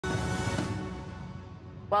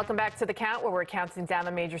Welcome back to The Count, where we're counting down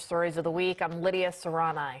the major stories of the week. I'm Lydia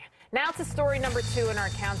Serrani. Now to story number 2 in our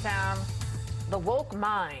countdown, the woke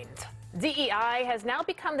mind. DEI has now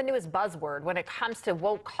become the newest buzzword when it comes to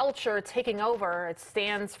woke culture taking over. It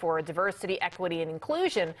stands for diversity, equity, and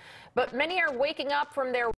inclusion. But many are waking up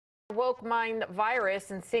from their woke mind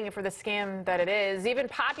virus and seeing it for the scam that it is. Even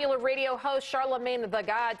popular radio host Charlamagne the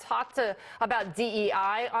God talked about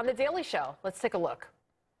DEI on The Daily Show. Let's take a look.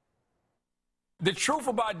 The truth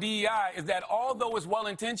about DEI is that although it's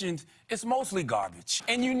well-intentioned, it's mostly garbage.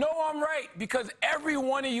 And you know I'm right, because every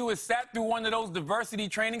one of you has sat through one of those diversity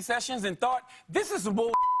training sessions and thought, this is some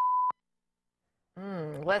bull.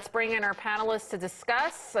 Let's bring in our panelists to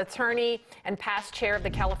discuss. Attorney and past chair of the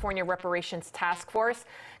California Reparations Task Force,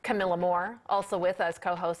 Camilla Moore, also with us,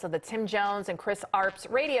 co-host of the Tim Jones and Chris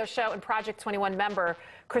Arps radio show, and Project 21 member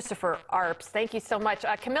Christopher Arps. Thank you so much.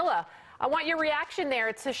 Camilla, I want your reaction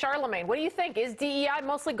there to Charlamagne. What do you think? Is DEI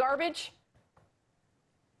mostly garbage?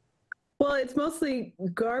 Well, it's mostly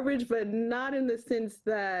garbage, but not in the sense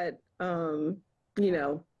that,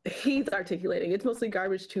 he's articulating. It's mostly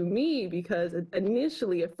garbage to me because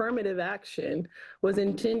initially affirmative action was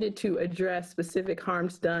intended to address specific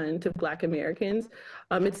harms done to Black Americans.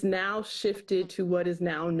 It's now shifted to what is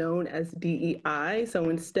now known as DEI. So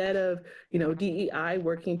instead of, DEI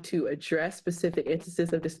working to address specific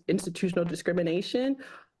instances of institutional discrimination,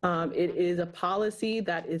 it is a policy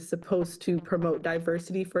that is supposed to promote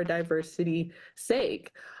diversity for diversity's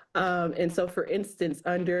sake. And so, for instance,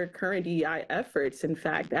 under current DEI efforts, in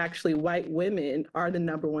fact, actually white women are the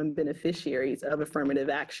 #1 beneficiaries of affirmative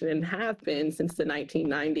action and have been since the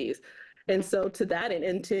 1990s. And so to that and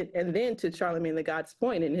then to Charlamagne the God's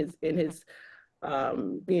point in his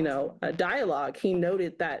dialogue, he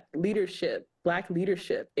noted that Black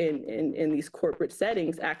leadership in these corporate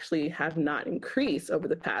settings actually have not increased over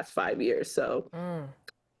the past 5 years. So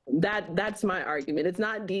that's my argument.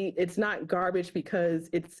 It's not garbage because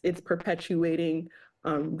it's perpetuating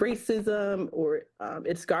racism, or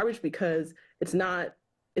it's garbage because it's not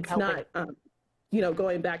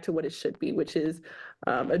going back to what it should be, which is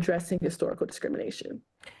addressing historical discrimination.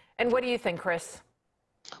 And what do you think, Chris?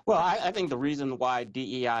 Well, I think the reason why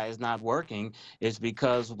DEI is not working is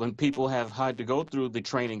because when people have had to go through the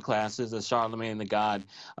training classes, as Charlamagne the God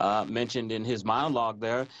mentioned in his monologue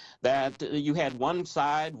there, that you had one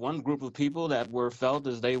group of people that felt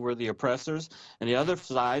as they were the oppressors, and the other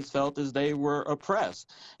side felt as they were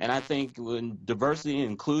oppressed. And I think when diversity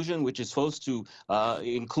and inclusion, which is supposed to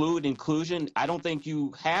include inclusion, I don't think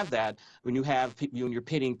you have that when you're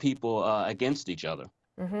pitting people against each other.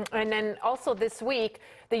 And then also this week,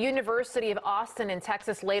 the University of Austin in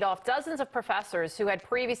Texas laid off dozens of professors who had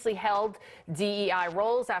previously held DEI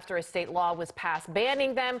roles after a state law was passed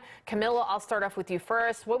banning them. Camilla, I'll start off with you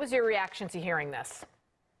first. What was your reaction to hearing this?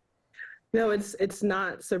 No, it's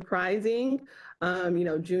not surprising.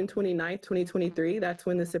 June 29th, 2023, that's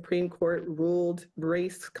when the Supreme Court ruled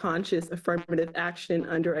race-conscious affirmative action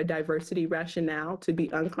under a diversity rationale to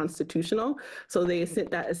be unconstitutional. So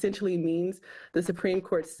that essentially means the Supreme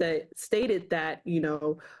Court stated that,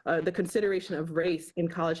 the consideration of race in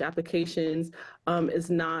college applications is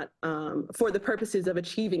not, for the purposes of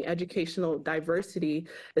achieving educational diversity,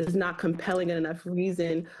 is not compelling enough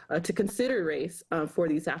reason to consider race for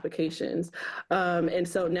these applications. And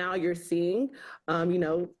so now you're seeing,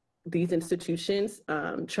 these institutions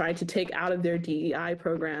trying to take out of their DEI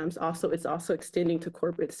programs. It's also extending to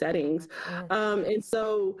corporate settings. And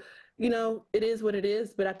so, it is what it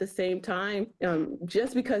is. But at the same time,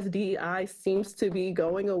 just because DEI seems to be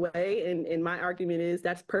going away, and my argument is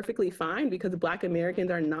that's perfectly fine because Black Americans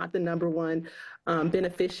are not the #1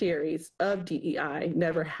 beneficiaries of DEI,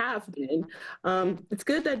 never have been. It's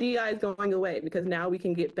good that DEI is going away because now we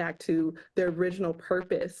can get back to the original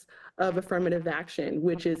purpose of affirmative action,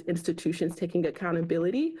 which is institutions taking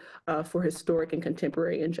accountability for historic and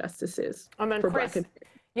contemporary injustices. For Chris,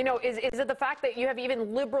 is it the fact that you have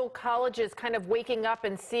even liberal colleges kind of waking up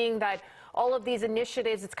and seeing that all of these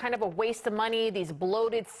initiatives, it's kind of a waste of money, these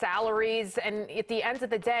bloated salaries, and at the end of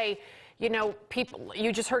the day,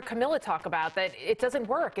 you just heard Camilla talk about that it doesn't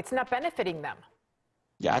work. It's not benefiting them.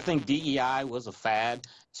 Yeah, I think DEI was a fad,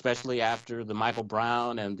 especially after the Michael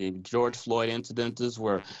Brown and the George Floyd incidents,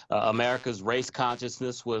 where America's race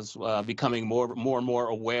consciousness was becoming more and more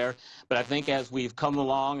aware. But I think as we've come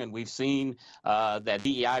along and we've seen that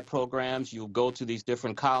DEI programs, you'll go to these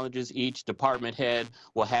different colleges, each department head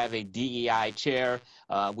will have a DEI chair.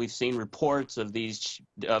 We've seen reports of these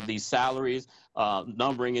salaries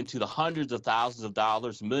numbering into the hundreds of thousands of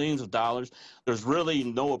dollars, millions of dollars. There's really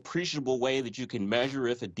no appreciable way that you can measure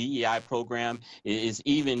if a DEI program is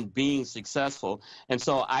even being successful. And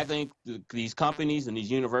so I think these companies and these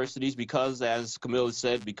universities, because, as Camilla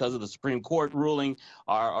said, because of the Supreme Court ruling,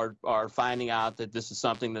 are finding out that this is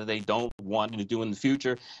something that they don't want to do in the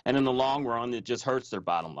future. And in the long run, it just hurts their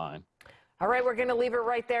bottom line. All right, we're going to leave it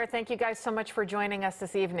right there. Thank you guys so much for joining us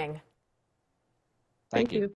this evening. Thank you.